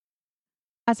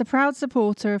As a proud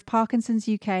supporter of Parkinson's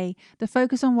UK, the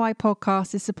Focus on Why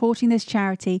podcast is supporting this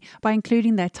charity by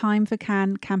including their Time for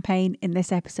Can campaign in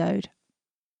this episode.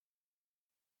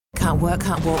 Can't work,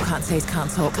 can't walk, can't taste,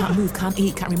 can't talk, can't move, can't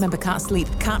eat, can't remember, can't sleep,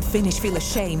 can't finish, feel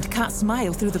ashamed, can't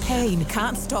smile through the pain,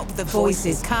 can't stop the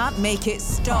voices, can't make it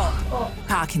stop.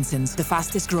 Parkinson's, the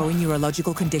fastest growing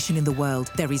neurological condition in the world.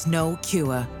 There is no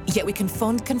cure. Yet we can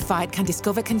fund, can fight, can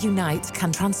discover, can unite,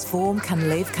 can transform, can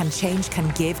live, can change, can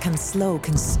give, can slow,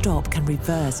 can stop, can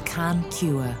reverse, can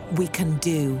cure. We can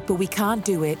do, but we can't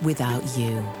do it without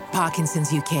you.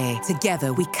 Parkinson's UK.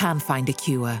 Together we can find a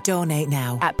cure. Donate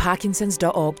now at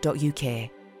parkinsons.org.uk.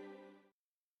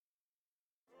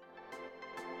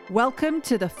 Welcome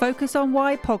to the Focus on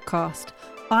Why podcast.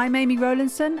 I'm Amy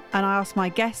Rowlandson and I ask my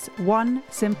guests one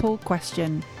simple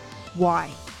question. Why?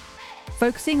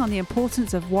 Focusing on the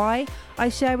importance of why, I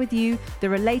share with you the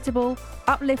relatable,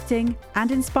 uplifting and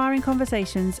inspiring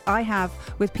conversations I have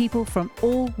with people from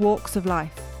all walks of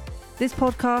life. This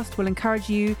podcast will encourage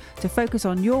you to focus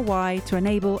on your why to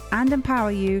enable and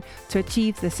empower you to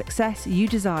achieve the success you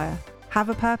desire. Have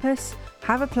a purpose,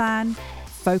 have a plan,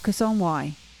 focus on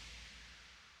why.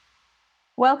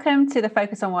 Welcome to the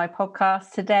Focus on Why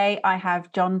podcast. Today I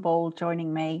have John Ball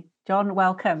joining me. John,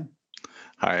 welcome.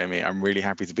 Hi, Amy. I'm really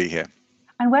happy to be here.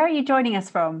 And where are you joining us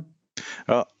from?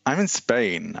 Well, I'm in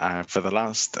Spain. For the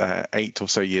last 8 or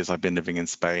so years, I've been living in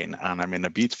Spain, and I'm in a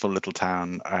beautiful little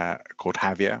town called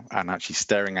Javier, and actually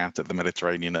staring out at the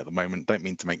Mediterranean at the moment. Don't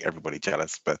mean to make everybody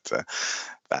jealous, but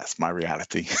that's my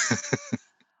reality.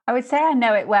 I would say I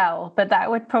know it well, but that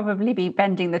would probably be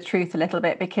bending the truth a little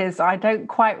bit because I don't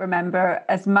quite remember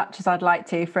as much as I'd like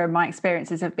to from my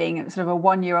experiences of being sort of a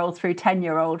 1-year-old through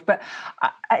 10-year-old. But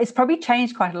it's probably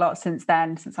changed quite a lot since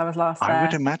then, since I was last there. I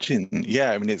would imagine.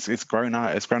 Yeah, I mean, it's grown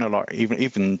out. It's grown a lot,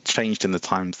 even changed in the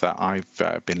times that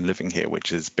I've been living here, which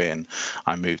has been,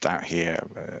 I moved out here,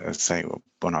 say,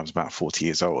 when I was about 40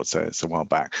 years old. So it's a while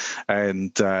back.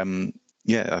 And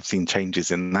yeah, I've seen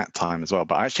changes in that time as well.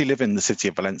 But I actually live in the city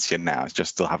of Valencia now. I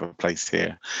just still have a place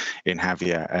here in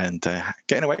Javier and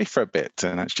getting away for a bit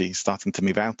and actually starting to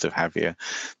move out of Javier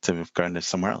to go and live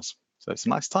somewhere else. So it's a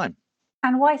nice time.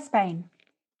 And why Spain?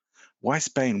 Why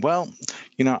Spain? Well,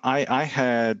 you know, I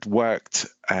had worked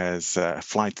as a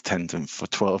flight attendant for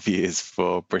 12 years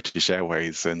for British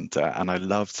Airways, and I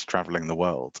loved traveling the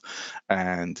world,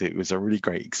 and it was a really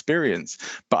great experience.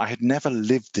 But I had never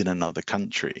lived in another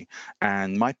country,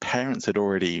 and my parents had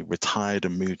already retired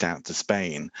and moved out to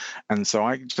Spain, and so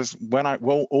I just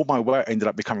all my work ended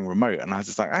up becoming remote, and I was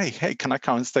just like, hey, can I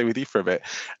come and stay with you for a bit?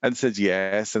 And said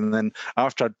yes, and then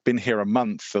after I'd been here a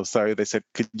month or so, they said,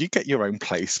 could you get your own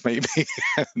place maybe?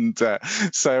 And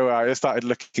so I started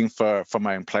looking for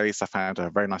my own place. I found a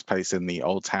very nice place in the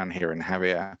old town here in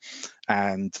Javier,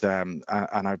 and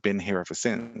I've been here ever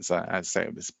since. As I say,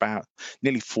 it was about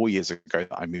nearly 4 years ago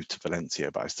that I moved to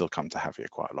Valencia, but I still come to Javier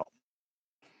quite a lot.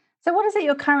 So what is it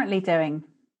you're currently doing?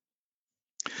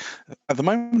 At the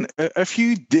moment, a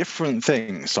few different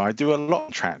things. So I do a lot of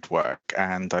contract work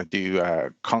and I do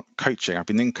coaching. I've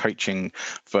been in coaching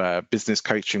for business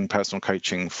coaching, personal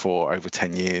coaching for over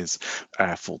 10 years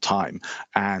full time.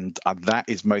 And that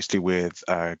is mostly with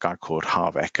a guy called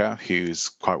Harv Eker, who's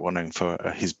quite well known for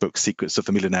his book, Secrets of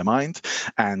the Millionaire Mind,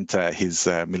 and his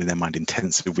Millionaire Mind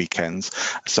Intensive Weekends.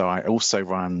 So I also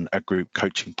run a group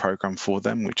coaching program for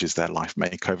them, which is their life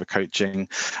makeover coaching.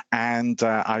 And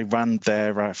I run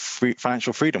their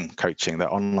financial freedom coaching,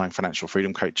 their online financial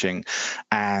freedom coaching,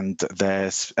 and their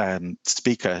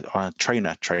speaker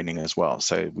trainer training as well.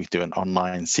 So we do an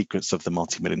online Secrets of the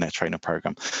Multimillionaire Trainer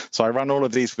program. So I run all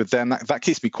of these with them. That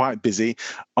keeps me quite busy.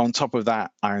 On top of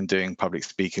that, I'm doing public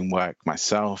speaking work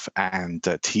myself and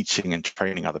teaching and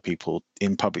training other people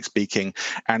in public speaking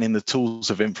and in the tools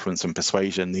of influence and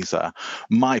persuasion. These are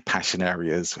my passion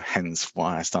areas, hence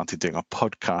why I started doing a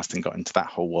podcast and got into that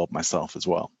whole world myself as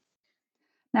well.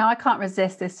 Now, I can't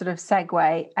resist this sort of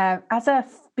segue. As a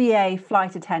BA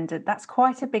flight attendant, that's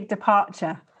quite a big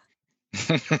departure.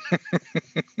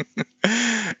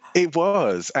 It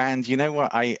was, and you know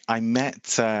what? I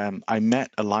met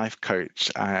a life coach,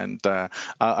 and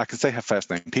I can say her first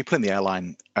name. People in the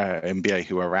airline MBA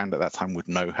who were around at that time would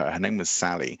know her. Her name was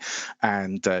Sally,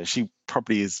 and she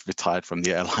probably is retired from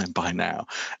the airline by now.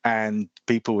 And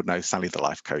people would know Sally, the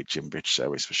life coach in British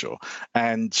Airways for sure.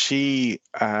 And she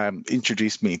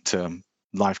introduced me to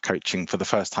life coaching for the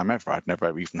first time ever. I'd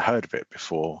never even heard of it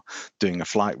before doing a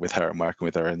flight with her and working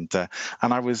with her. And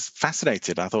I was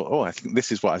fascinated. I thought, I think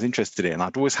this is what I was interested in.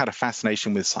 I'd always had a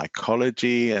fascination with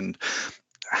psychology and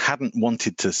hadn't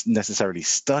wanted to necessarily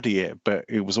study it, but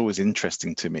it was always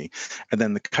interesting to me. And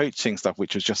then the coaching stuff,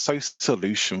 which was just so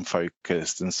solution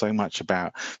focused and so much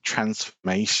about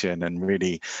transformation and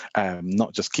really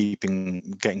not just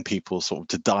getting people sort of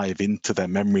to dive into their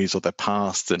memories or their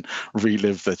past and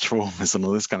relive their traumas and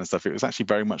all this kind of stuff. It was actually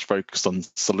very much focused on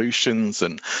solutions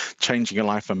and changing your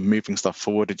life and moving stuff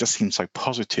forward. It just seemed so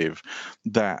positive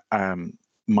that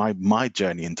my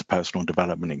journey into personal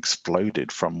development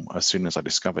exploded from as soon as I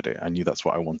discovered it. I knew that's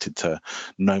what I wanted to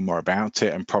know more about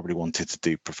it and probably wanted to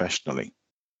do professionally.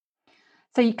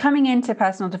 So you're coming into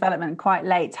personal development quite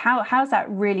late. How's that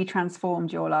really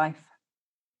transformed your life?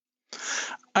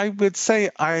 I would say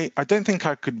I don't think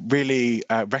I could really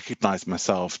recognize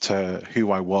myself to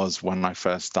who I was when I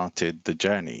first started the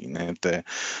journey. The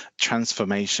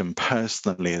transformation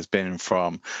personally has been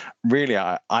from really,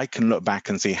 I can look back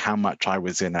and see how much I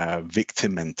was in a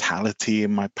victim mentality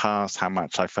in my past, how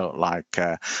much I felt like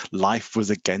life was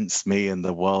against me and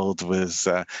the world was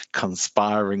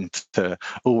conspiring to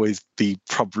always be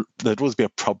there'd always be a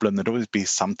problem, there'd always be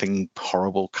something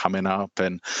horrible coming up.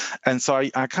 And so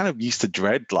I kind of used to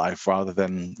dread life rather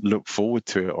than look forward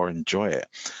to it or enjoy it.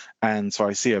 And so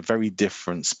I see a very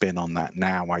different spin on that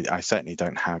now. I certainly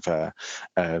don't have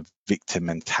a victim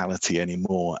mentality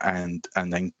anymore, and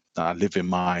then I live in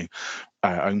my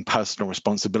own personal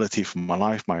responsibility for my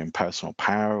life, my own personal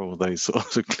power, all those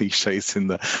sorts of cliches in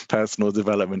the personal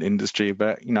development industry.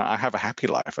 But I have a happy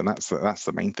life, and that's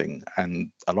the main thing.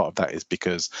 And a lot of that is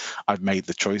because I've made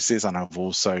the choices, and I've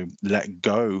also let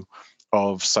go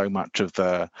of so much of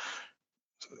the,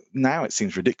 now it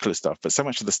seems ridiculous stuff, but so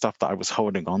much of the stuff that I was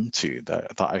holding on to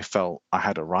that I felt I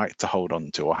had a right to hold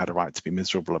on to or had a right to be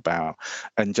miserable about,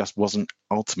 and just wasn't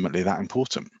ultimately that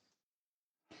important.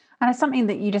 And it's something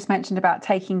that you just mentioned about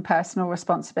taking personal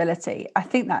responsibility. I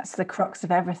think that's the crux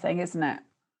of everything, isn't it?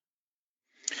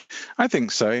 I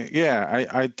think so. Yeah,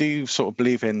 I do sort of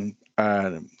believe in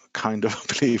kind of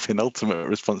believe in ultimate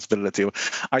responsibility.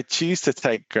 I choose to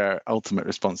take ultimate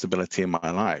responsibility in my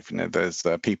life. There's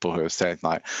people who have said,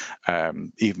 like,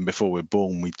 even before we're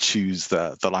born, we choose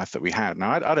the life that we had.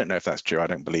 Now, I don't know if that's true. I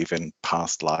don't believe in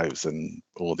past lives and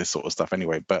all this sort of stuff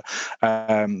anyway, but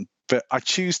I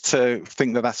choose to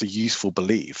think that that's a useful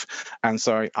belief. And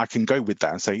so I can go with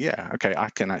that and say, yeah, okay, I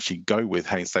can actually go with,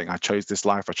 hey, saying I chose this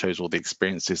life, I chose all the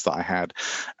experiences that I had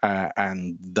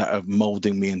and that are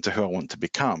molding me into who I want to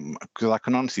become. Because I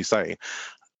can honestly say,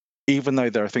 even though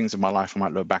there are things in my life I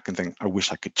might look back and think, I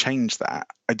wish I could change that,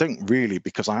 I don't really,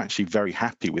 because I'm actually very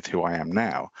happy with who I am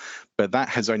now. But that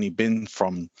has only been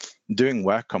from doing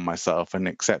work on myself and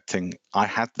accepting I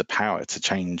had the power to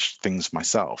change things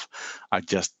myself. I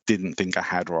just didn't think I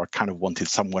had, or I kind of wanted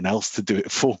someone else to do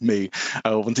it for me.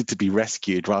 I wanted to be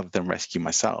rescued rather than rescue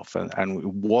myself. And it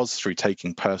was through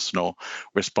taking personal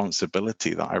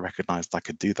responsibility that I recognized I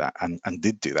could do that and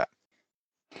did do that.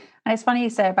 And it's funny you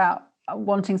say about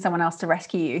wanting someone else to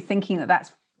rescue you, thinking that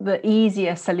that's the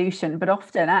easier solution, but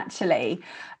often actually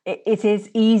it is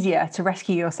easier to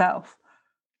rescue yourself.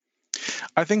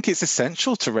 I think it's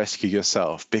essential to rescue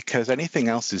yourself because anything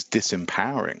else is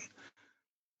disempowering.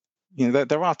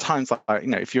 There are times like,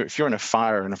 if you're in a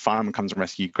fire and a fireman comes and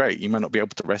rescue you, great. You might not be able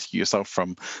to rescue yourself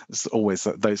from always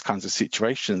those kinds of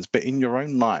situations, but in your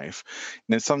own life,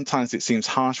 sometimes it seems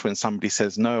harsh when somebody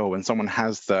says no, or when someone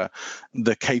has the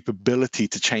capability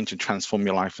to change and transform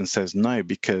your life and says no,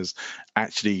 because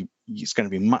actually it's going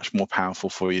to be much more powerful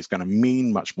for you. It's going to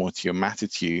mean much more to you, matter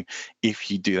to you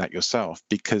if you do that yourself,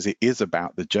 because it is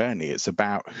about the journey. It's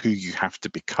about who you have to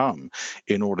become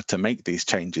in order to make these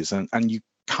changes. And you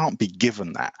can't be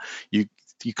given that. You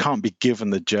can't be given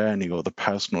the journey or the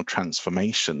personal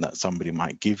transformation that somebody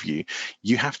might give you.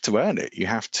 You have to earn it. You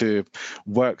have to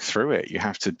work through it. You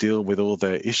have to deal with all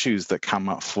the issues that come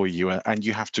up for you, and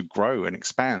you have to grow and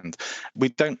expand. We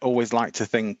don't always like to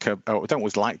think, or we don't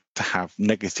always like to have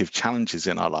negative challenges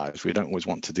in our lives. We don't always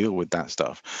want to deal with that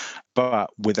stuff.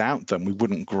 But without them, we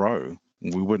wouldn't grow.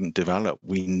 We wouldn't develop.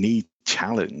 We need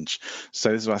challenge.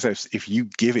 So this is what I say, if you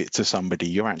give it to somebody,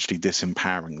 you're actually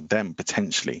disempowering them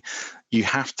potentially. You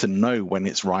have to know when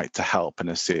it's right to help and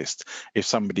assist. If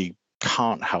somebody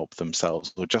can't help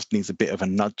themselves or just needs a bit of a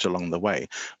nudge along the way,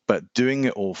 but doing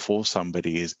it all for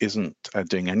somebody isn't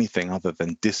doing anything other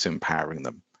than disempowering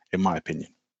them, in my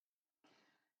opinion.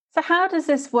 So how does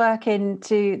this work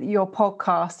into your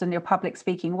podcast and your public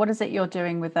speaking? What is it you're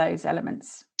doing with those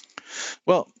elements?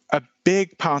 Well, a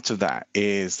big part of that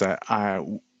is that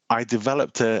I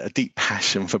developed a deep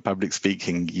passion for public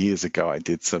speaking years ago. I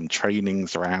did some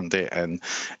trainings around it and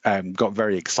got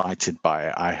very excited by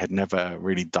it. I had never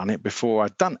really done it before.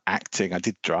 I'd done acting, I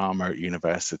did drama at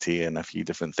university and a few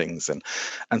different things.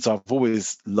 And so I've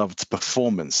always loved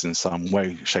performance in some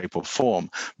way, shape or form,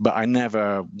 but I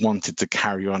never wanted to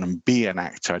carry on and be an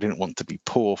actor. I didn't want to be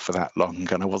poor for that long,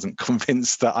 and I wasn't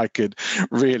convinced that I could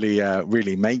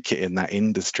really make it in that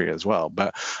industry as well.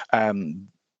 But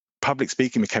public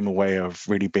speaking became a way of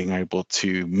really being able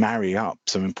to marry up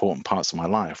some important parts of my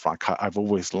life. Like I've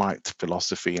always liked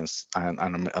philosophy and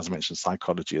as I mentioned,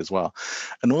 psychology as well.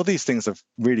 And all these things have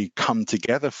really come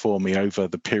together for me over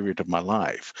the period of my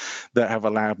life that have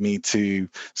allowed me to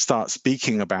start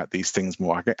speaking about these things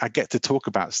more. I get to talk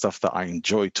about stuff that I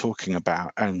enjoy talking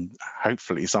about, and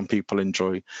hopefully some people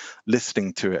enjoy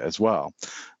listening to it as well.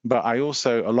 But I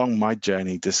also, along my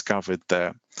journey, discovered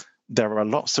that there are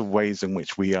lots of ways in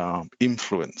which we are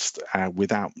influenced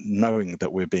without knowing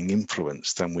that we're being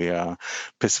influenced, and we are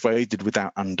persuaded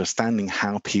without understanding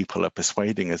how people are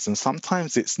persuading us. And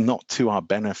sometimes it's not to our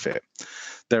benefit.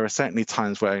 There are certainly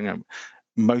times where,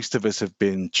 most of us have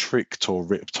been tricked or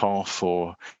ripped off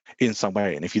or in some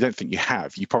way. And if you don't think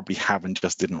you probably have and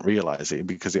just didn't realize it,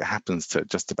 because it happens to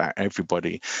just about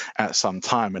everybody at some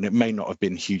time. And it may not have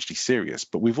been hugely serious,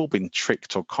 but we've all been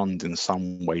tricked or conned in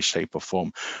some way, shape or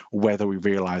form, whether we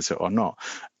realize it or not.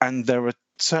 And there are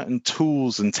certain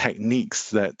tools and techniques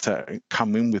that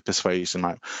come in with persuasion.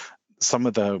 Like some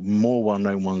of the more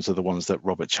well-known ones are the ones that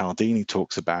Robert Cialdini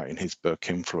talks about in his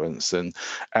book Influence, and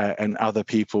other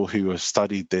people who have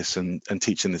studied this and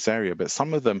teach in this area. But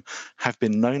some of them have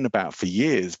been known about for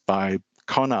years by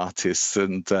con artists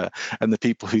and the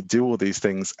people who do all these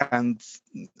things, and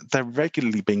they're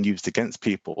regularly being used against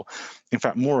people. In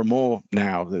fact, more and more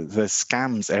now, there's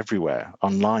scams everywhere.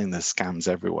 Online, there's scams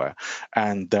everywhere,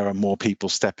 and there are more people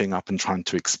stepping up and trying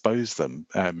to expose them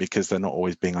because they're not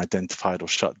always being identified or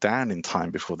shut down in time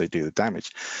before they do the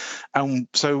damage. And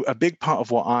so a big part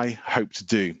of what I hope to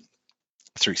do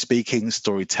through speaking,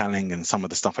 storytelling, and some of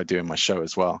the stuff I do in my show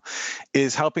as well,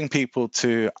 is helping people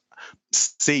to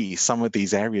see some of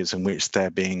these areas in which they're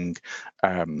being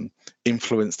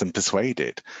influenced and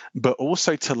persuaded, but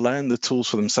also to learn the tools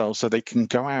for themselves so they can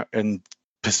go out and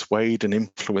persuade and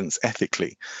influence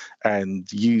ethically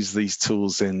and use these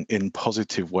tools in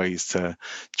positive ways to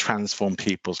transform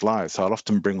people's lives. So I'll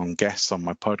often bring on guests on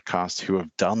my podcast who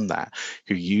have done that,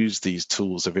 who use these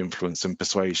tools of influence and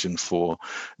persuasion for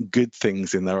good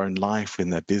things in their own life,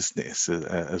 in their business,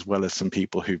 as well as some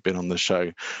people who've been on the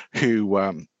show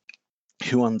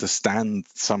who understand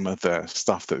some of the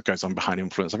stuff that goes on behind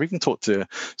influence. I've even talked to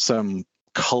some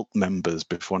cult members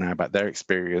before now about their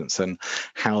experience and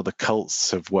how the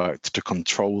cults have worked to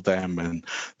control them, and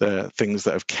the things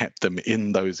that have kept them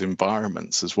in those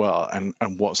environments as well, and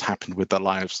what's happened with their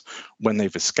lives when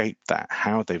they've escaped that,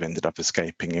 how they've ended up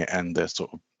escaping it, and the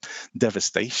sort of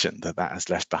devastation that has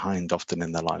left behind often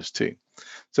in their lives too.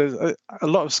 So there's a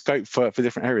lot of scope for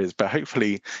different areas, but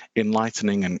hopefully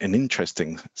enlightening and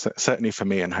interesting, certainly for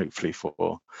me and hopefully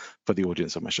for the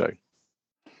audience of my show.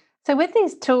 So with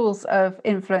these tools of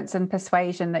influence and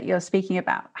persuasion that you're speaking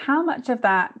about, how much of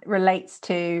that relates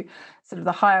to sort of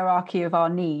the hierarchy of our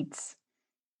needs?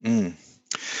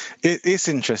 It's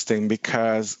interesting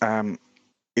because I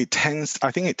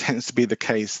think it tends to be the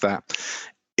case that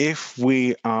if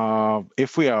we are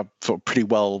sort of pretty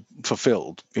well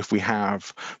fulfilled, if we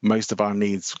have most of our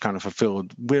needs kind of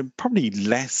fulfilled, we're probably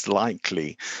less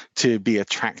likely to be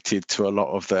attracted to a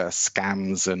lot of the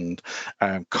scams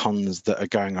and cons that are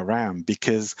going around,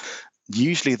 because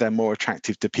usually they're more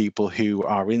attractive to people who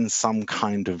are in some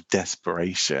kind of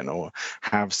desperation or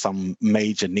have some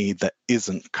major need that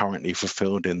isn't currently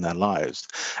fulfilled in their lives.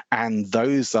 And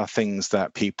those are things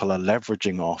that people are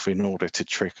leveraging off in order to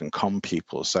trick and con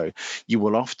people. So you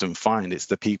will often find it's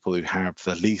the people who have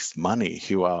the least money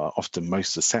who are often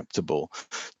most susceptible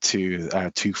to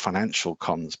financial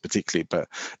cons particularly. But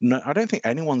no, I don't think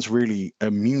anyone's really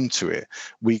immune to it.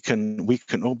 We can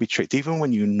all be tricked, even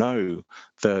when you know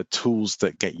the tools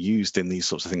that get used in these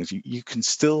sorts of things. You can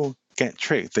still get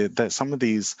tricked. That some of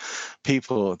these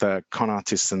people, the con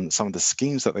artists, and some of the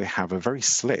schemes that they have are very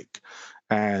slick,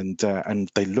 and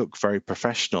they look very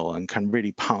professional and can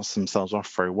really pass themselves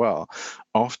off very well,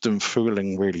 often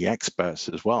fooling really experts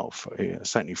as well,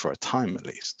 certainly for a time at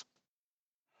least.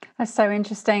 That's so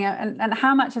interesting. And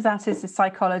how much of that is the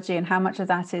psychology and how much of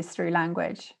that is through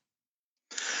language?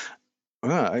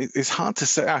 Well, it's hard to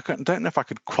say. I don't know if I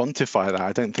could quantify that.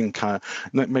 I don't think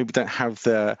maybe don't have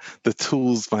the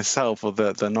tools myself or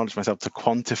the knowledge myself to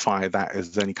quantify that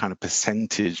as any kind of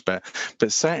percentage. But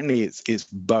certainly it's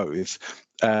both.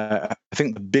 I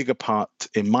think the bigger part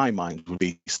in my mind would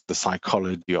be the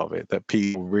psychology of it, that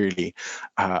people really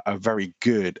are very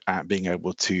good at being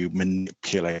able to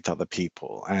manipulate other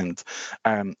people. And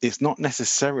it's not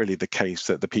necessarily the case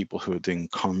that the people who are doing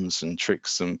cons and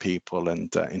tricks on people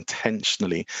and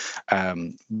intentionally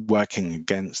working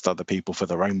against other people for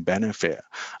their own benefit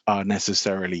are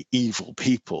necessarily evil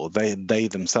people. They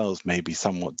themselves may be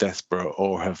somewhat desperate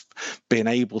or have been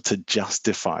able to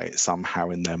justify it somehow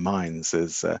in their minds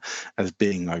as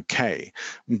being okay.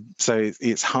 So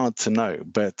it's hard to know,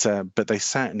 but they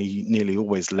certainly nearly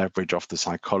always leverage off the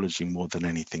psychology more than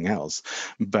anything else.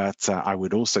 But I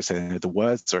would also say the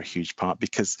words are a huge part,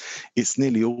 because it's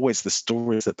nearly always the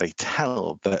stories that they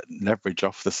tell that leverage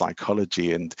off the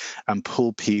psychology and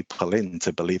pull people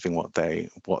into believing what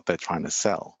they're trying to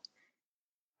sell.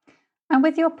 And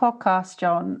with your podcast,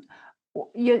 John,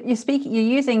 you're speaking, you're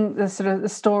using the sort of the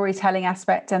storytelling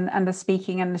aspect and the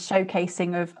speaking and the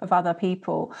showcasing of other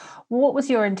people. What was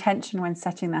your intention when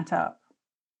setting that up?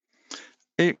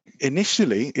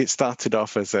 Initially, it started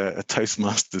off as a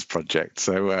Toastmasters project.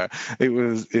 So it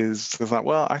was like,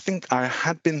 well, I think I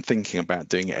had been thinking about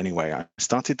doing it anyway. I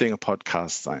started doing a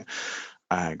podcast.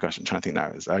 Gosh, I'm trying to think now.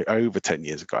 It was over 10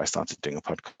 years ago. I started doing a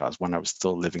podcast when I was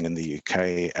still living in the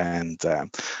UK, and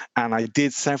I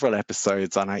did several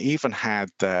episodes, and I even had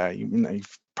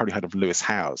you've probably heard of Lewis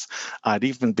Howes. I'd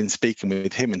even been speaking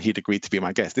with him, and he'd agreed to be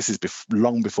my guest. This is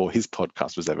long before his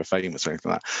podcast was ever famous or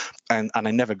anything like that. And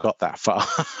I never got that far.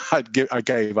 I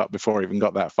gave up before I even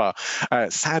got that far.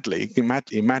 Sadly,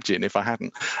 imagine if I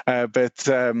hadn't.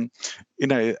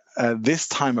 This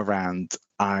time around,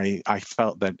 I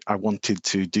felt that I wanted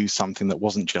to do something that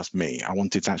wasn't just me. I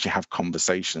wanted to actually have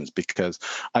conversations, because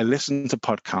I listen to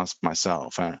podcasts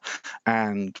myself,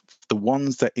 and the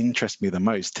ones that interest me the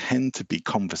most tend to be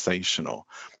conversational.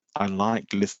 I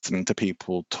like listening to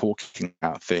people talking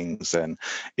about things, and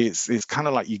it's kind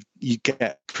of like you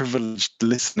get privileged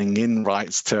listening in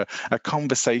rights to a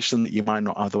conversation that you might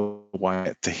not otherwise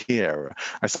get to hear.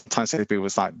 I sometimes say to people,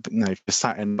 it's like, if you're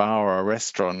sat in a bar or a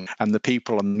restaurant and the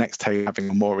people on the next table having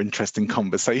a more interesting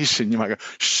conversation, you might go,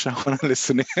 "Shh, I want to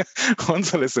listen in. I want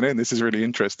to listen in. This is really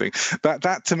interesting."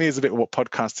 That to me is a bit what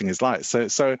podcasting is like.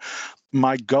 So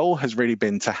my goal has really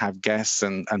been to have guests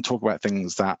and talk about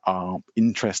things that are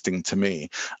interesting to me.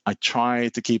 I try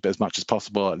to keep it as much as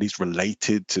possible, at least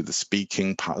related to the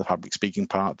speaking part, the public speaking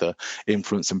part, the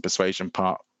influence and persuasion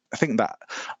part. I think that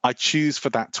I choose for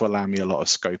that to allow me a lot of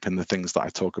scope in the things that I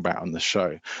talk about on the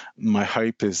show. My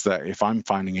hope is that if I'm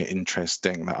finding it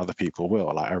interesting, that other people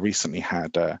will. Like, I recently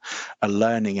had a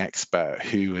learning expert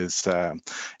who is,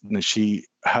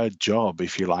 her job,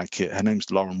 if you like it, her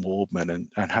name's Lauren Waldman,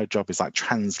 and her job is like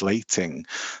translating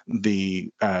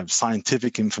the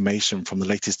scientific information from the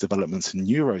latest developments in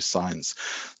neuroscience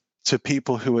to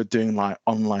people who are doing like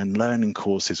online learning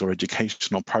courses or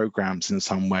educational programs in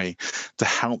some way, to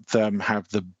help them have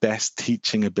the best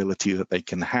teaching ability that they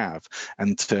can have,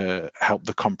 and to help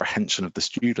the comprehension of the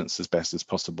students as best as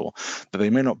possible. But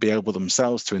they may not be able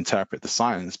themselves to interpret the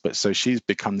science, but so she's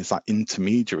become this like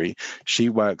intermediary. She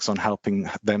works on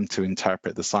helping them to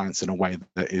interpret the science in a way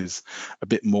that is a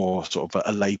bit more sort of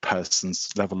a layperson's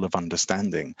level of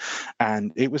understanding.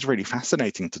 And it was really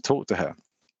fascinating to talk to her.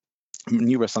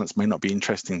 Neuroscience may not be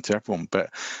interesting to everyone,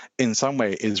 but in some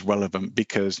way it is relevant,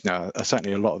 because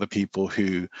certainly a lot of the people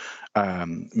who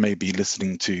may be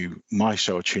listening to my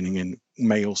show or tuning in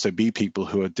may also be people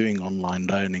who are doing online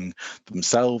learning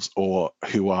themselves, or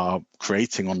who are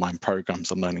creating online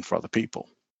programs and learning for other people.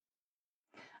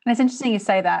 And it's interesting you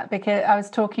say that, because I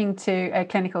was talking to a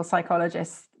clinical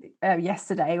psychologist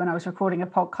yesterday when I was recording a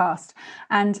podcast,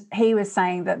 and he was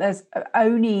saying that there's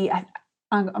only,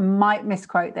 I might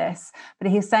misquote this,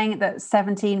 but he's saying that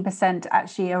 17%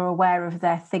 actually are aware of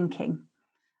their thinking,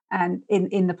 and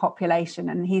in the population,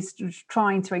 and he's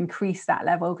trying to increase that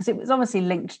level, because it was obviously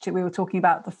linked to, we were talking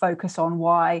about the focus on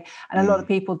why, and a lot of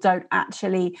people don't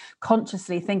actually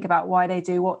consciously think about why they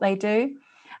do what they do.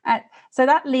 So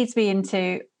that leads me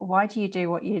into, why do you do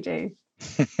what you do?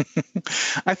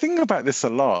 I think about this a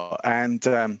lot, and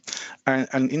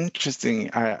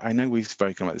interesting. I know we've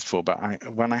spoken about this before,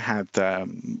 but when I had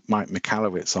Mike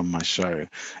Michalowicz on my show,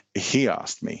 he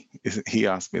asked me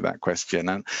that question,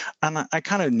 and I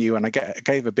kind of knew, and I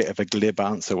gave a bit of a glib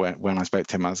answer when I spoke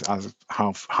to him. I was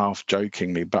half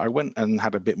jokingly, but I went and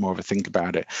had a bit more of a think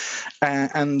about it,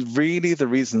 and really the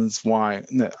reasons why.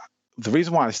 the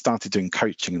reason why I started doing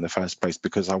coaching in the first place,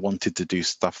 because I wanted to do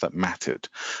stuff that mattered.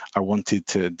 I wanted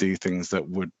to do things that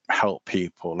would help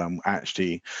people and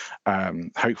actually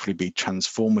hopefully be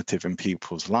transformative in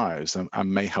people's lives,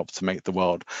 and may help to make the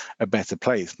world a better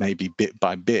place, maybe bit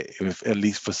by bit, at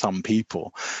least for some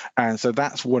people. And so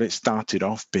that's what it started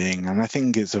off being. And I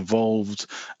think it's evolved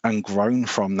and grown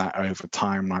from that over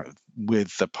time, like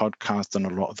with the podcast and a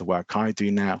lot of the work I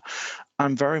do now.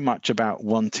 I'm very much about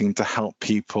wanting to help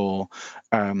people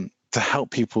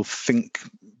think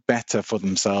better for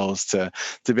themselves, to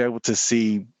be able to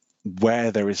see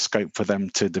where there is scope for them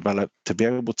to develop, to be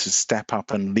able to step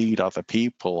up and lead other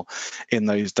people in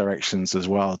those directions as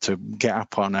well, to get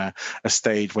up on a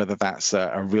stage, whether that's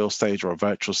a real stage or a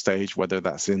virtual stage, whether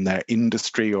that's in their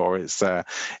industry or it's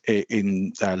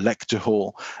in a lecture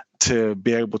hall, to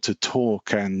be able to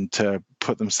talk and to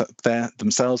put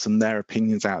themselves and their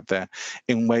opinions out there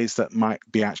in ways that might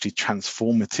be actually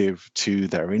transformative to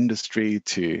their industry,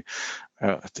 to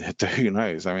who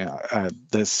knows. I mean,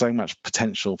 there's so much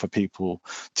potential for people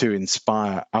to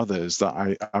inspire others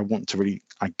that I want to really,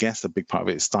 I guess a big part of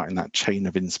it is starting that chain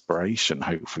of inspiration,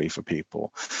 hopefully, for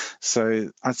people. So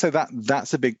I'd say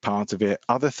that's a big part of it.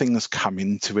 Other things come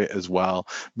into it as well,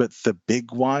 but the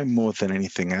big why more than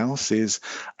anything else is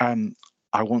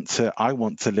I want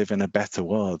to live in a better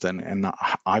world, and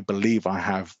I believe I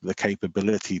have the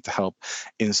capability to help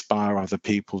inspire other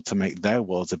people to make their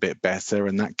worlds a bit better,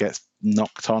 and that gets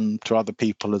knocked on to other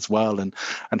people as well, and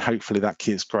hopefully that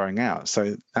keeps growing out.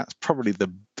 So that's probably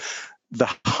the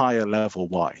higher level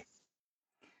why.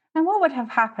 And what would have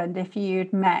happened if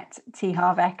you'd met T.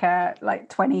 Harv Eker like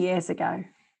 20 years ago?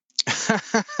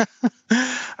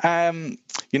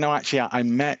 Actually,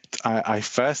 I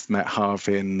first met Harv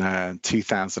in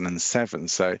 2007.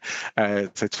 So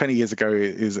 20 years ago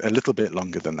is a little bit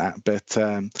longer than that, but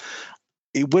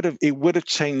it would have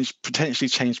potentially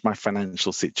changed my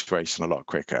financial situation a lot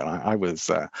quicker. And I was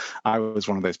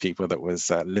one of those people that was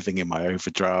living in my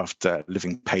overdraft,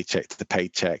 living paycheck to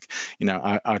paycheck.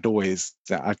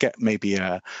 I'd get maybe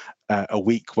a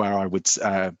week where I would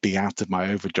be out of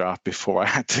my overdraft before I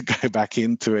had to go back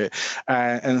into it.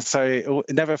 And so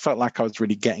it never felt like I was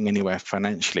really getting anywhere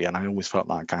financially. And I always felt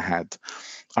like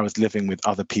I was living with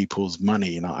other people's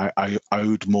money. I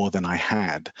owed more than I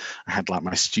had. I had like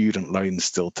my student loans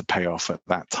still to pay off at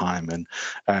that time. And,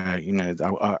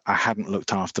 I hadn't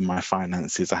looked after my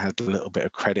finances. I had a little bit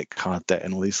of credit card debt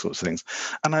and all these sorts of things.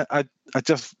 And I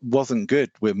just wasn't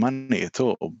good with money at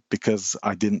all because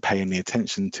I didn't pay any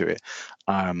attention to it.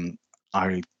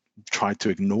 I tried to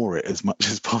ignore it as much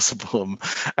as possible,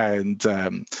 and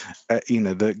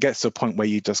that gets to a point where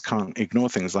you just can't ignore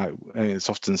things. Like it's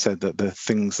often said that the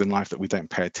things in life that we don't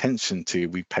pay attention to,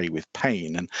 we pay with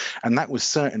pain, and that was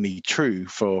certainly true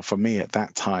for me at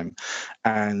that time.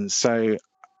 And so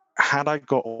had I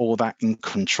got all that in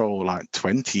control like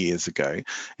 20 years ago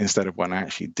instead of when I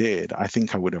actually did, I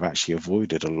think I would have actually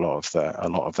avoided a lot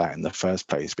of that in the first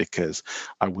place, because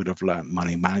I would have learned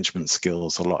money management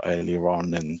skills a lot earlier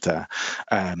on, and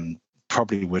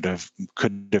probably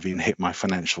could have even hit my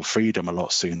financial freedom a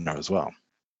lot sooner as well.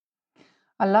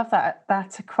 I love that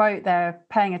quote there,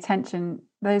 paying attention.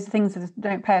 Those things that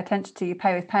don't pay attention to, you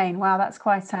pay with pain. Wow, that's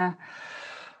quite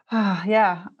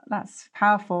yeah, that's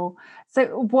powerful.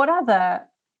 So what other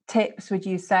tips would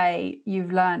you say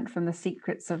you've learned from the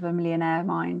Secrets of the Millionaire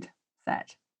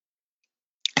Mindset?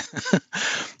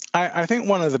 I think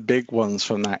one of the big ones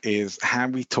from that is how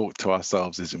we talk to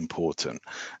ourselves is important.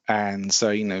 And so,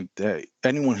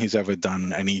 anyone who's ever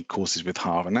done any courses with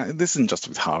Harv, and this isn't just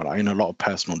with Harv, a lot of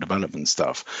personal development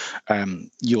stuff,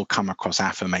 you'll come across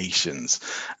affirmations.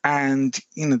 And,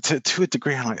 to a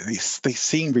degree, like they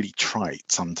seem really trite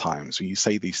sometimes when you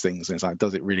say these things. And it's like,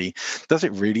 does it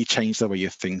really change the way you're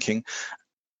thinking?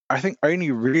 I think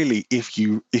only really if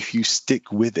you stick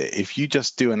with it. If you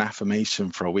just do an affirmation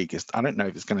for a week, I don't know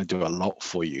if it's going to do a lot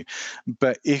for you,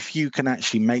 but if you can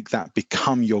actually make that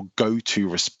become your go-to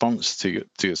response to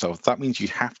yourself, that means you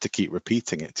have to keep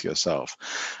repeating it to yourself.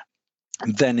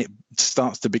 And then it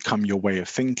starts to become your way of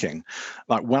thinking.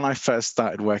 Like when I first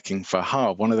started working for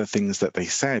Harv, one of the things that they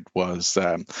said was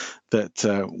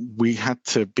that we had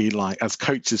to be like, as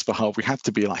coaches for Harv, we had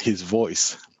to be like his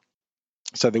voice.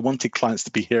 So they wanted clients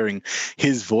to be hearing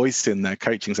his voice in their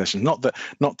coaching sessions. Not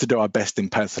to do our best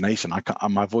impersonation.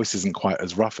 My voice isn't quite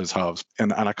as rough as Harv's,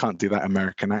 and I can't do that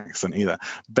American accent either.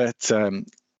 But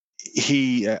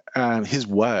his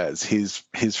words,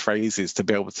 his phrases, to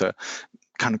be able to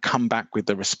kind of come back with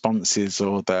the responses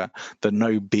or the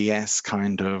no BS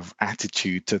kind of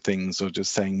attitude to things, or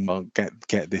just saying, well,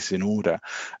 get this in order,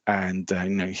 and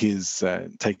here's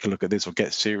take a look at this, or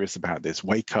get serious about this,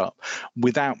 wake up,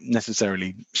 without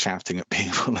necessarily shouting at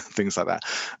people and things like that,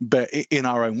 but in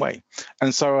our own way.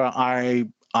 And so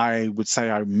I would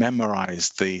say I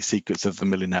memorized the Secrets of the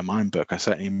Millionaire Mind book. I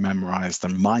certainly memorized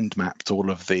and mind mapped all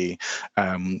of the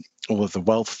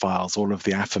wealth files, all of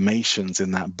the affirmations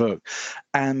in that book.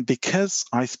 And because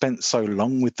I spent so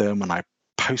long with them, and I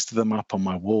posted them up on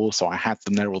my wall, so I had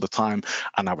them there all the time,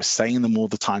 and I was saying them all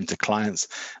the time to clients,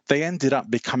 they ended up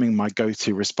becoming my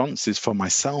go-to responses for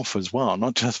myself as well,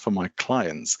 not just for my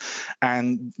clients.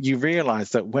 And you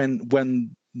realize that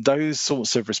when those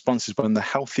sorts of responses, when the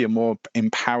healthier, more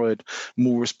empowered,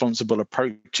 more responsible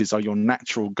approaches are your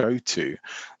natural go-to,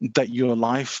 that your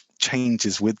life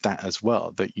changes with that as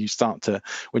well. That you start to,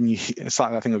 it's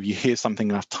like that thing of, you hear something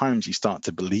enough times, you start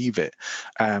to believe it.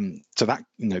 So that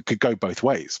could go both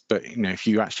ways. But if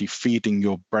you're actually feeding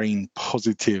your brain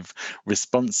positive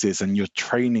responses, and you're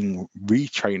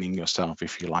retraining yourself,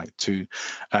 if you like, to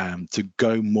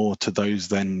go more to those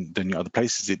than your other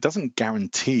places, it doesn't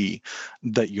guarantee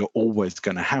that you're always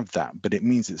going to have that, but it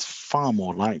means it's far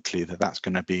more likely that that's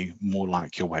going to be more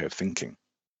like your way of thinking.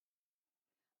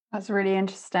 That's really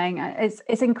interesting.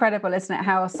 It's incredible, isn't it,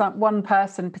 how one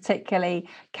person particularly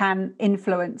can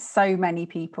influence so many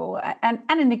people, and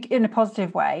in a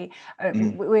positive way.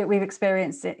 We've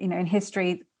experienced it, in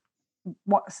history,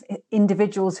 what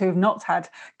individuals who have not had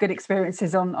good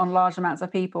experiences on large amounts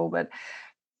of people. But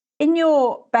in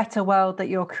your better world that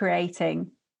you're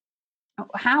creating,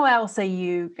 how else are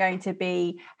you going to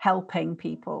be helping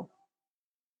people?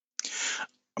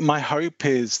 My hope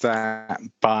is that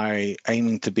by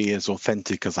aiming to be as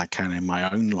authentic as I can in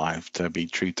my own life, to be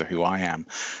true to who I am,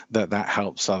 that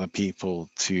helps other people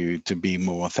to be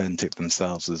more authentic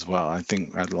themselves as well. I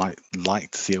think I'd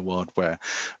like to see a world where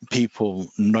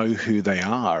people know who they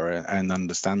are and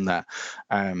understand that.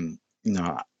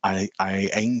 I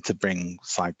aim to bring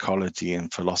psychology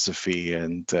and philosophy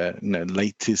and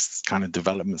latest kind of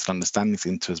developments and understandings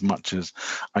into as much as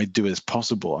I do as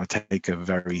possible. I take a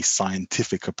very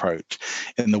scientific approach.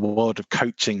 In the world of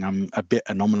coaching, I'm a bit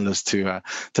anomalous to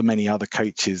many other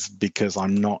coaches, because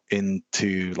I'm not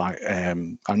into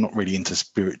I'm not really into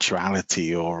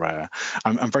spirituality, or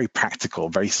I'm very practical,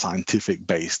 very scientific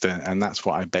based, and that's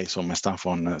what I base all my stuff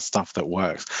on, stuff that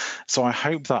works. So I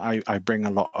hope that I bring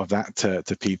a lot of that to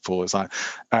people. It's like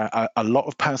a lot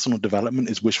of personal development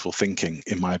is wishful thinking,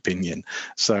 in my opinion.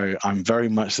 So I'm very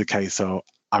much the case of,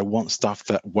 I want stuff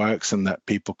that works and that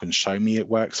people can show me it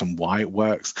works and why it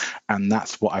works. And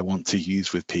that's what I want to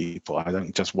use with people. I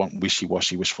don't just want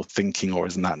wishy-washy wishful thinking, or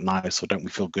isn't that nice, or don't we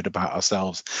feel good about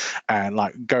ourselves, and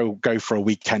go for a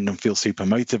weekend and feel super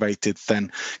motivated,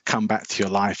 then come back to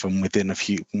your life and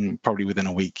probably within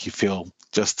a week, you feel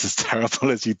just as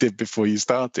terrible as you did before you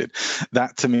started.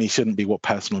 That to me shouldn't be what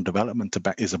personal development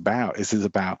is about. It is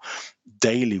about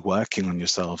daily working on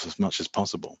yourselves as much as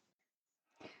possible.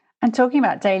 And talking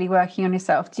about daily working on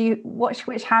yourself,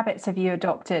 which habits have you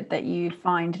adopted that you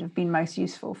find have been most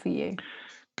useful for you?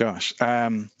 Gosh,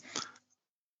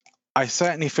 I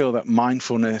certainly feel that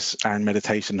mindfulness and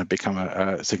meditation have become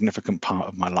a significant part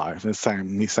of my life. It's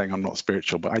me saying I'm not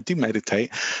spiritual, but I do meditate,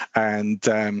 and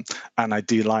I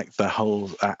do like the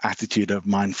whole attitude of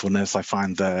mindfulness. I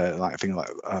find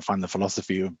the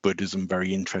philosophy of Buddhism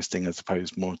very interesting, as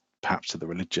opposed more perhaps to the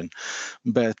religion,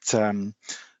 but.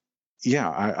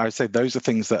 I say those are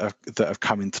things that have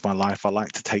come into my life. I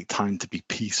like to take time to be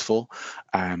peaceful.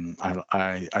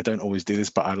 I don't always do this,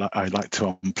 but I like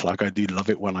to unplug. I do love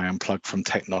it when I unplug from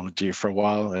technology for a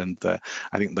while, and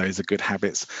I think those are good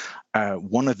habits.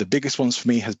 One of the biggest ones for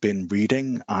me has been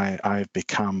reading. I've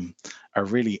become a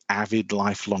really avid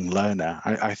lifelong learner.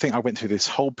 I think I went through this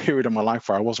whole period of my life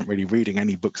where I wasn't really reading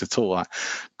any books at all. I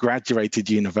graduated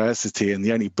university, and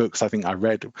the only books I think I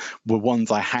read were ones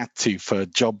I had to for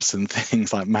jobs and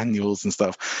things, like manuals and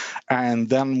stuff. And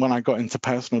then when I got into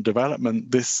personal development,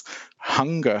 this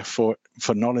hunger for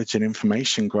knowledge and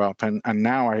information grew up, and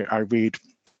now I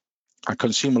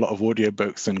consume a lot of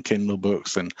audiobooks and Kindle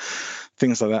books and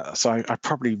things like that. So I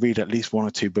probably read at least 1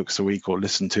 or 2 books a week, or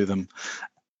listen to them,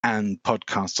 and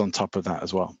podcasts on top of that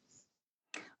as well.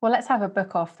 Well, let's have a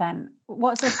book off then.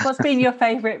 What's been your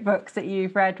favourite books that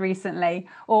you've read recently,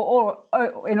 or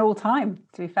in all time,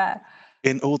 to be fair?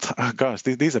 In all time, oh gosh,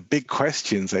 these are big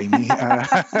questions, Amy.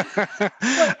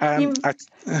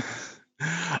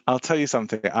 I'll tell you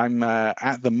something. I'm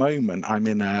at the moment, I'm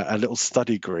in a little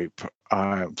study group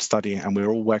studying, and we're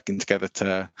all working together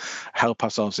to help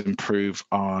ourselves improve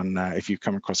on, if you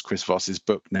come across Chris Voss's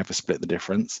book, Never Split the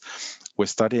Difference. We're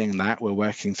studying that, we're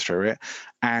working through it.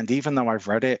 And even though I've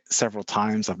read it several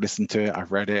times, I've listened to it,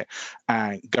 I've read it,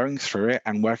 and going through it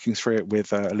and working through it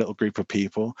with a little group of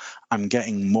people, I'm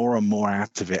getting more and more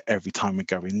out of it every time we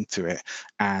go into it,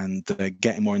 and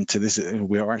getting more into this.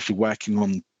 We're actually working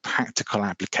on practical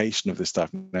application of this stuff.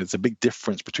 There's a big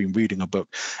difference between reading a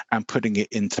book and putting it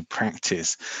into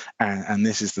practice, and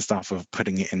this is the stuff of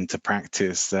putting it into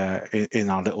practice in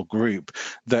our little group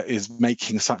that is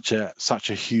making such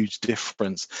a huge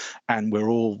difference. And we're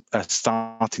all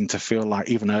starting to feel like,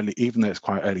 even though it's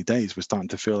quite early days, we're starting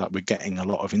to feel like we're getting a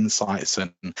lot of insights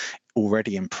and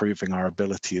already improving our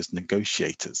ability as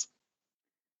negotiators.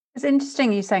 It's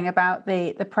interesting you saying about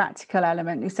the practical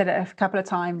element. You said it a couple of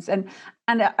times, and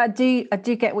I do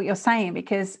get what you're saying,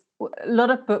 because a lot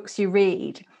of books you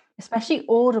read, especially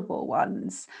Audible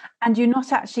ones, and you're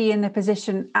not actually in the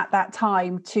position at that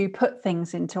time to put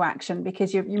things into action,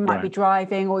 because you might be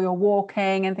driving or you're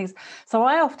walking and things. So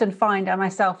I often find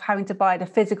myself having to buy the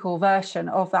physical version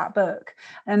of that book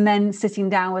and then sitting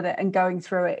down with it and going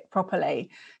through it properly.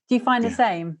 Do you find the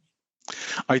same?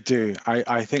 I do.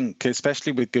 I think,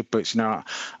 especially with good books, I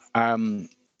have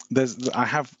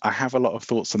a lot of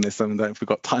thoughts on this, and I don't know if we've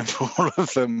got time for all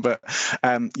of them. But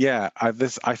I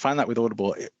find that with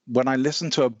Audible, when I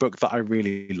listen to a book that I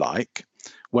really like,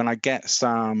 when I get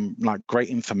some great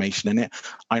information in it,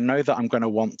 I know that I'm going to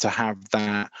want to have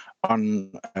that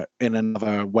on in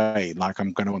another way. Like,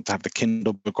 I'm going to want to have the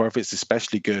Kindle book, or if it's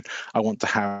especially good, I want to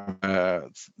have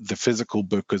the physical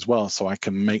book as well, so I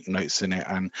can make notes in it.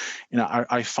 And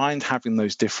I find having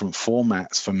those different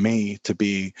formats for me to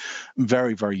be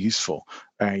very, very useful.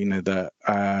 That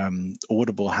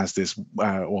Audible has this,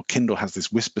 or Kindle has this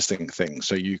WhisperSync thing,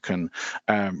 so you can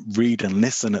read and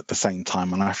listen at the same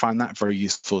time, and I find that very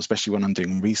useful, especially when I'm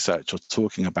doing research or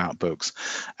talking about books.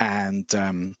 And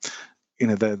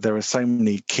there are so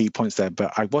many key points there.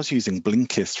 But I was using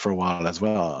Blinkist for a while as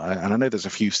well, and I know there's a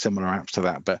few similar apps to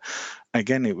that, but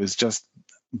again, it was just,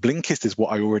 Blinkist is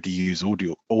what I already use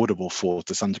Audible for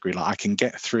to some degree. Like, I can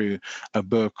get through a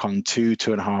book on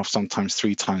 2.5, sometimes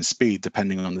 3 times speed,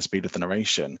 depending on the speed of the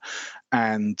narration,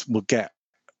 and we'll get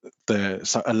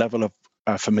a level of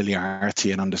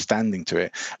familiarity and understanding to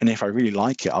it. And if I really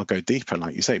like it, I'll go deeper, and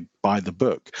like you say, buy the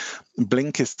book.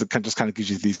 Blinkist just kind of gives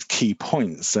you these key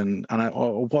points, and I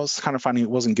was kind of finding it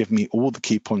wasn't giving me all the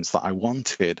key points that I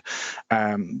wanted.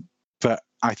 But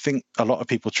I think a lot of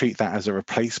people treat that as a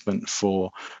replacement for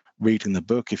reading the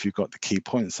book if you've got the key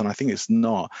points, and I think it's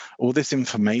not. All this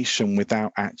information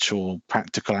without actual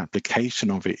practical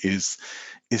application of it is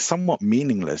somewhat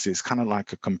meaningless. It's kind of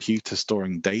like a computer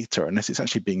storing data. Unless it's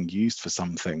actually being used for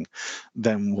something,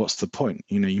 then what's the point?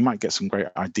 You might get some great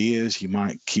ideas, you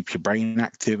might keep your brain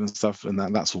active and stuff, and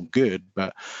that's all good,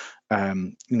 but I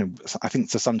think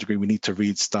to some degree we need to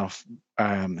read stuff,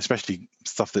 especially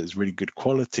stuff that is really good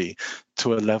quality,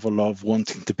 to a level of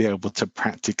wanting to be able to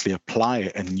practically apply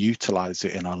it and utilize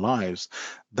it in our lives.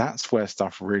 That's where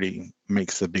stuff really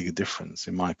makes a bigger difference,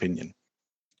 in my opinion.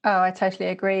 Oh, I totally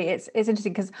agree. It's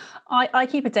interesting because I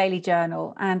keep a daily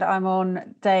journal, and I'm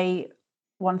on day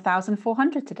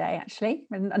 1,400 today, actually,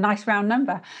 a nice round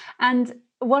number. And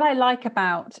what I like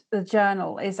about the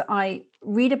journal is I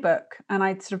read a book and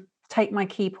I sort of take my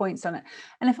key points on it.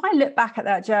 And if I look back at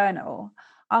that journal,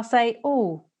 I'll say,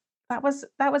 oh, that was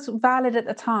valid at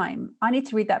the time. I need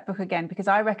to read that book again, because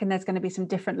I reckon there's going to be some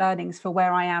different learnings for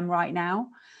where I am right now.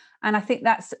 And I think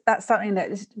that's something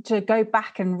that is to go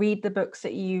back and read the books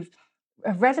that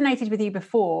have resonated with you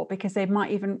before, because they'll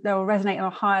resonate on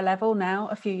a higher level now,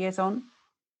 a few years on.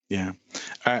 Yeah,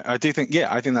 I do think,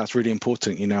 I think that's really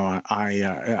important.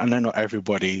 I know not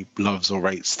everybody loves or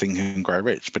rates Think and Grow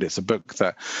Rich, but it's a book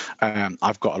that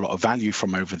I've got a lot of value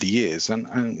from over the years,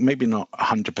 and maybe not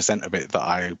 100% of it that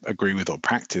I agree with or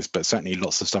practice, but certainly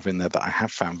lots of stuff in there that I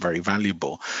have found very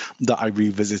valuable, that I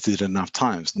revisited enough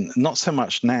times. Not so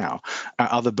much now.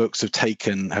 Other books have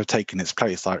taken its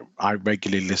place. I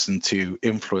regularly listen to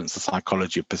Influence: The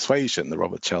Psychology of Persuasion, the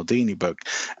Robert Cialdini book,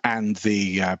 and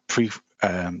the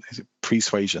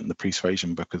Persuasion, the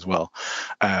Persuasion book as well,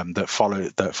 that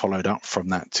followed up from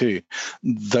that too.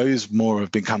 Those more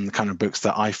have become the kind of books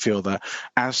that I feel that,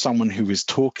 as someone who is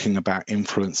talking about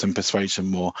influence and persuasion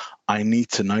more, I need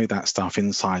to know that stuff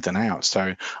inside and out.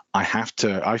 So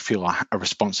I feel a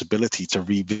responsibility to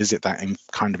revisit that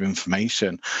kind of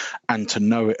information and to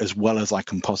know it as well as I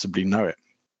can possibly know it.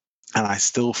 And I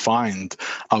still find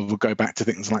I will go back to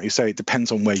things like you say, it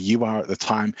depends on where you are at the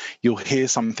time. You'll hear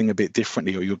something a bit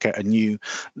differently, or you'll get a new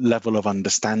level of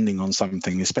understanding on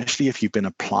something, especially if you've been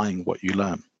applying what you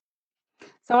learn.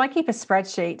 So I keep a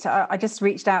spreadsheet. I just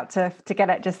reached out to get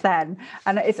it just then,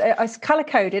 and it's color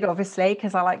coded, obviously,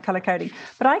 because I like color coding.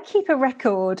 But I keep a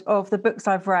record of the books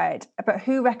I've read, but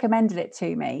who recommended it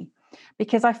to me,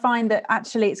 because I find that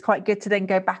actually it's quite good to then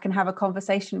go back and have a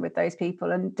conversation with those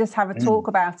people and just have a talk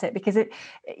about it, because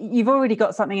you've already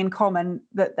got something in common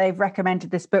that they've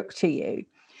recommended this book to you.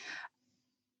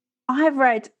 I have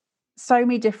read so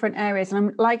many different areas, and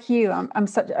I'm like you, I'm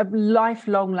such a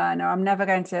lifelong learner. I'm never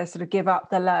going to sort of give up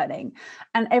the learning,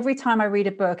 and every time I read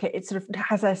a book, it sort of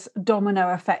has a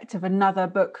domino effect of another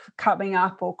book coming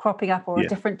up or cropping up, or a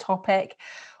different topic.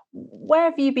 Where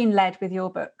have you been led with your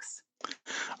books?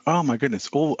 Oh my goodness,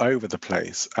 all over the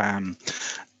place.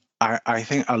 I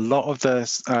think a lot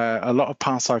of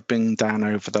paths I've been down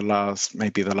over the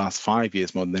last 5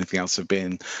 years more than anything else have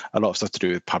been a lot of stuff to do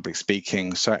with public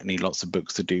speaking. Certainly, lots of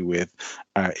books to do with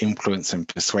influence and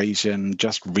persuasion.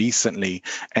 Just recently,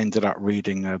 ended up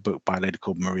reading a book by a lady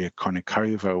called Maria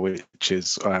Konnikova, which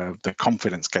is The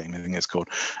Confidence Game, I think it's called,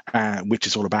 which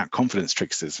is all about confidence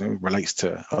tricksters. It relates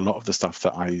to a lot of the stuff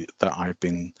that I've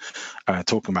been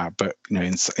talking about. But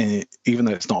even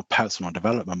though it's not a personal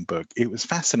development book, it was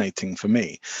fascinating for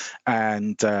me,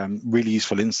 and really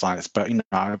useful insights. But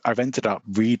I've ended up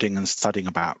reading and studying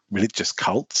about religious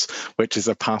cults, which is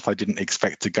a path I didn't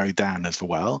expect to go down as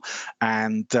well.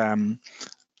 And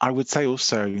I would say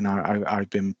also, I've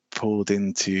been pulled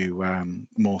into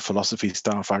more philosophy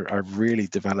stuff. I've really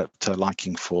developed a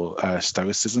liking for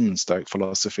Stoicism and Stoic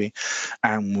philosophy,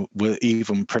 and we're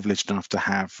even privileged enough to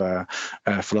have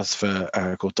a philosopher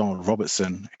called Donald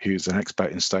Robertson, who's an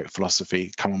expert in Stoic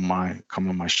philosophy, come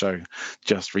on my show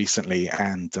just recently,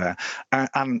 and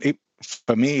it.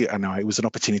 For me, it was an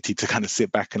opportunity to kind of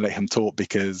sit back and let him talk,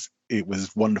 because it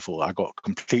was wonderful. I got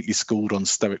completely schooled on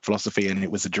Stoic philosophy, and it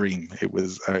was a dream. It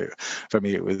was for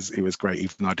me, it was great,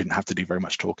 even though I didn't have to do very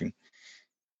much talking.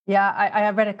 Yeah, I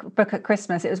read a book at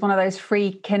Christmas. It was one of those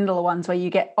free Kindle ones where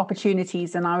you get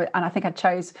opportunities, and I think I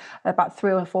chose about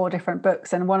 3 or 4 different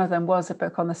books, and one of them was a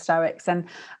book on the Stoics. And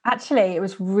actually, it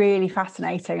was really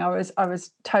fascinating. I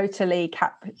was totally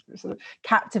sort of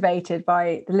captivated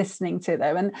by listening to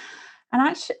them. And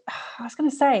actually, I was going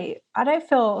to say, I don't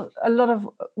feel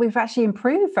we've actually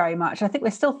improved very much. I think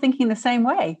we're still thinking the same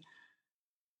way.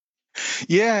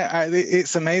 Yeah,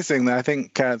 it's amazing that I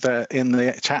think that in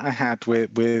the chat I had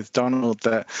with Donald,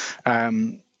 that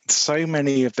so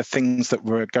many of the things that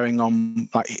were going on,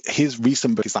 like his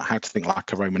recent book is like How to Think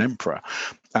Like a Roman Emperor.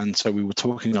 And so we were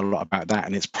talking a lot about that,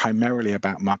 and it's primarily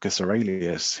about Marcus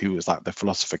Aurelius, who was like the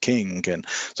philosopher king. And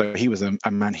so he was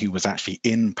a man who was actually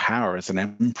in power as an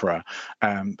emperor,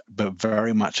 but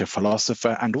very much a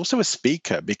philosopher and also a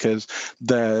speaker, because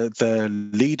the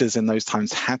leaders in those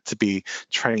times had to be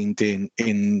trained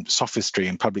in sophistry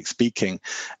and public speaking.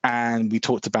 And we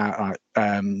talked about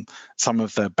some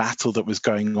of the battle that was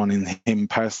going on in him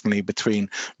personally between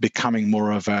becoming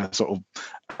more of a sort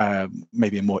of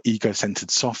maybe a more ego-centered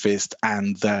sophist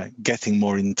and getting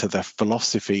more into the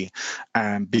philosophy,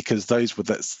 because those were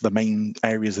the main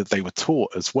areas that they were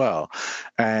taught as well,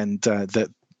 and that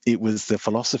it was the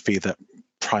philosophy that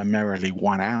primarily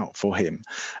won out for him.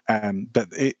 But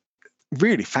it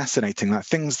really fascinating, like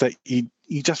things that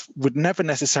you just would never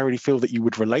necessarily feel that you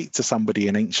would relate to somebody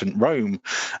in ancient Rome,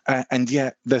 and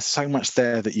yet there's so much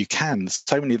there that you can.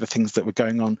 So many of the things that were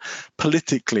going on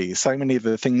politically, so many of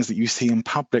the things that you see in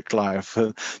public life,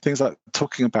 things like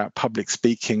talking about public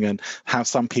speaking and how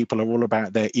some people are all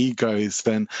about their egos,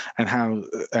 and how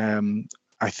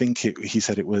I think he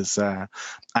said it was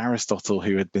Aristotle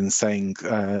who had been saying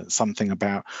something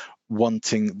about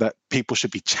wanting that people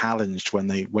should be challenged when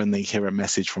they hear a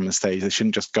message from the stage. They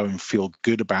shouldn't just go and feel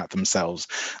good about themselves.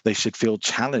 They should feel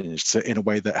challenged in a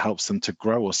way that helps them to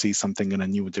grow or see something in a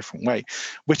new or different way,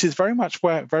 which is very much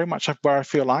where I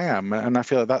feel I am. And I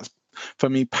feel like that's, for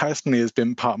me personally, has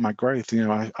been part of my growth.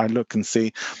 I look and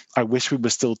see, I wish we were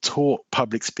still taught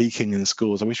public speaking in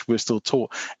schools. I wish we were still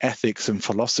taught ethics and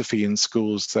philosophy in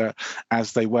schools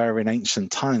as they were in ancient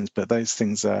times. But those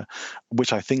things,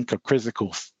 which I think are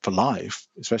critical for life,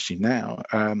 especially now,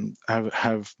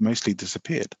 have mostly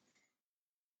disappeared.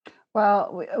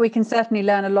 Well, we can certainly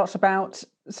learn a lot about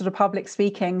sort of public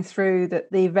speaking through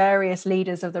the various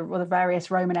leaders of the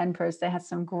various Roman emperors. They had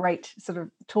some great sort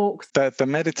of talks. The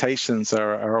meditations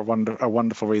are a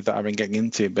wonderful read that I've been getting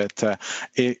into. But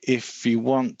if you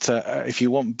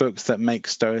want books that make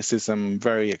Stoicism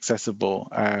very accessible,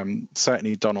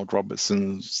 certainly Donald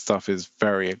Robertson's stuff is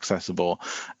very accessible.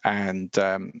 And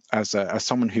as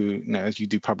someone who, as you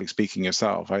do public speaking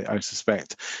yourself, I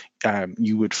suspect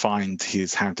you would find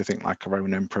his How to Think Like a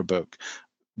Roman Emperor book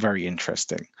very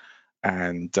interesting.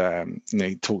 And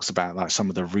he talks about like some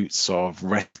of the roots of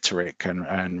rhetoric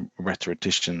and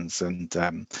rhetoricians, and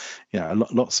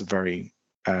lots of very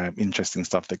interesting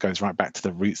stuff that goes right back to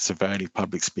the roots of early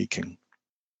public speaking.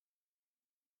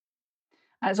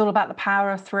 And it's all about the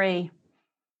power of three.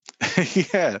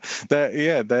 That's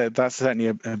certainly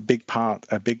a big part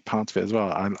of it as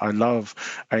well. I love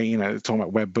talking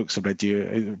about where books have led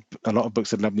you. A lot of books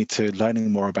have led me to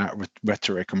learning more about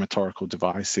rhetoric and rhetorical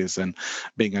devices, and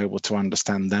being able to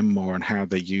understand them more and how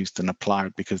they're used and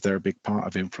applied, because they're a big part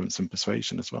of influence and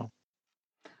persuasion as well.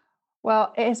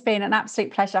 Well, it has been an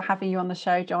absolute pleasure having you on the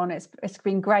show, John. It's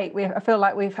been great. I feel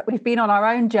like we've been on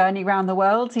our own journey around the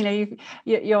world.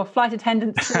 Your flight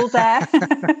attendant's still there.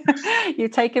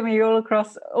 You've taken me all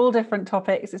across all different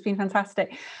topics. It's been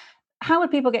fantastic. How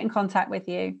would people get in contact with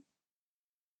you?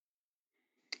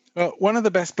 Well, one of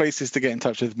the best places to get in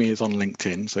touch with me is on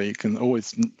LinkedIn, so you can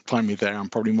always find me there. I'm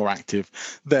probably more active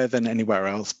there than anywhere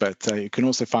else, but you can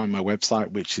also find my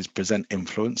website, which is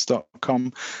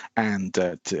presentinfluence.com, and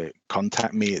to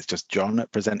contact me, it's just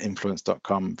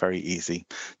john@presentinfluence.com. Very easy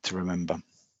to remember.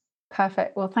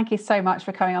 Perfect. Well, thank you so much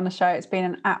for coming on the show. It's been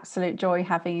an absolute joy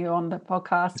having you on the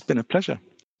podcast. It's been a pleasure.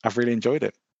 I've really enjoyed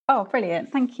it. Oh,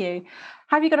 brilliant. Thank you.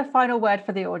 Have you got a final word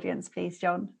for the audience, please,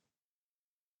 John?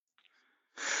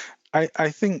 I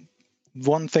think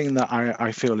one thing that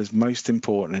I feel is most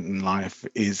important in life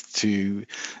is to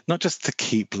not just to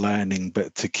keep learning,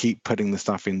 but to keep putting the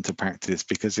stuff into practice,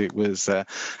 because it was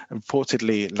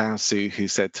reportedly Lao Tzu who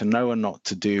said to know and not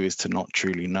to do is to not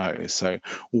truly know. So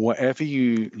whatever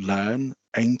you learn,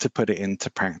 aim to put it into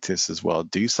practice as well.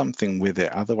 Do something with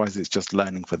it. Otherwise, it's just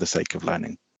learning for the sake of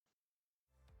learning.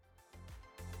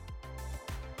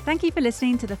 Thank you for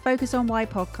listening to the Focus on Why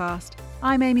podcast.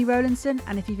 I'm Amy Rowlandson,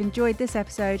 and if you've enjoyed this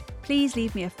episode, please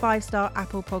leave me a 5-star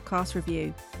Apple Podcast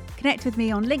review. Connect with me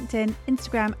on LinkedIn,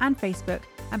 Instagram and Facebook,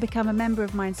 and become a member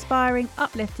of my inspiring,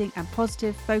 uplifting and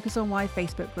positive Focus on Why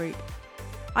Facebook group.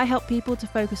 I help people to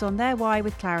focus on their why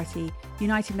with clarity,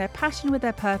 uniting their passion with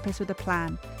their purpose with a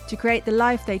plan, to create the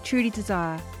life they truly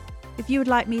desire. If you would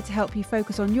like me to help you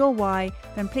focus on your why,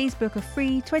 then please book a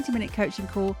free 20-minute coaching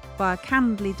call via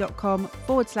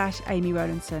calendly.com/Amy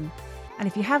Rowlandson. And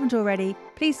if you haven't already,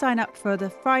 please sign up for the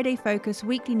Friday Focus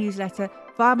weekly newsletter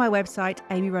via my website,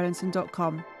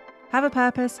 amyrowlandson.com. Have a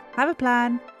purpose, have a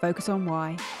plan, focus on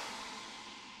why.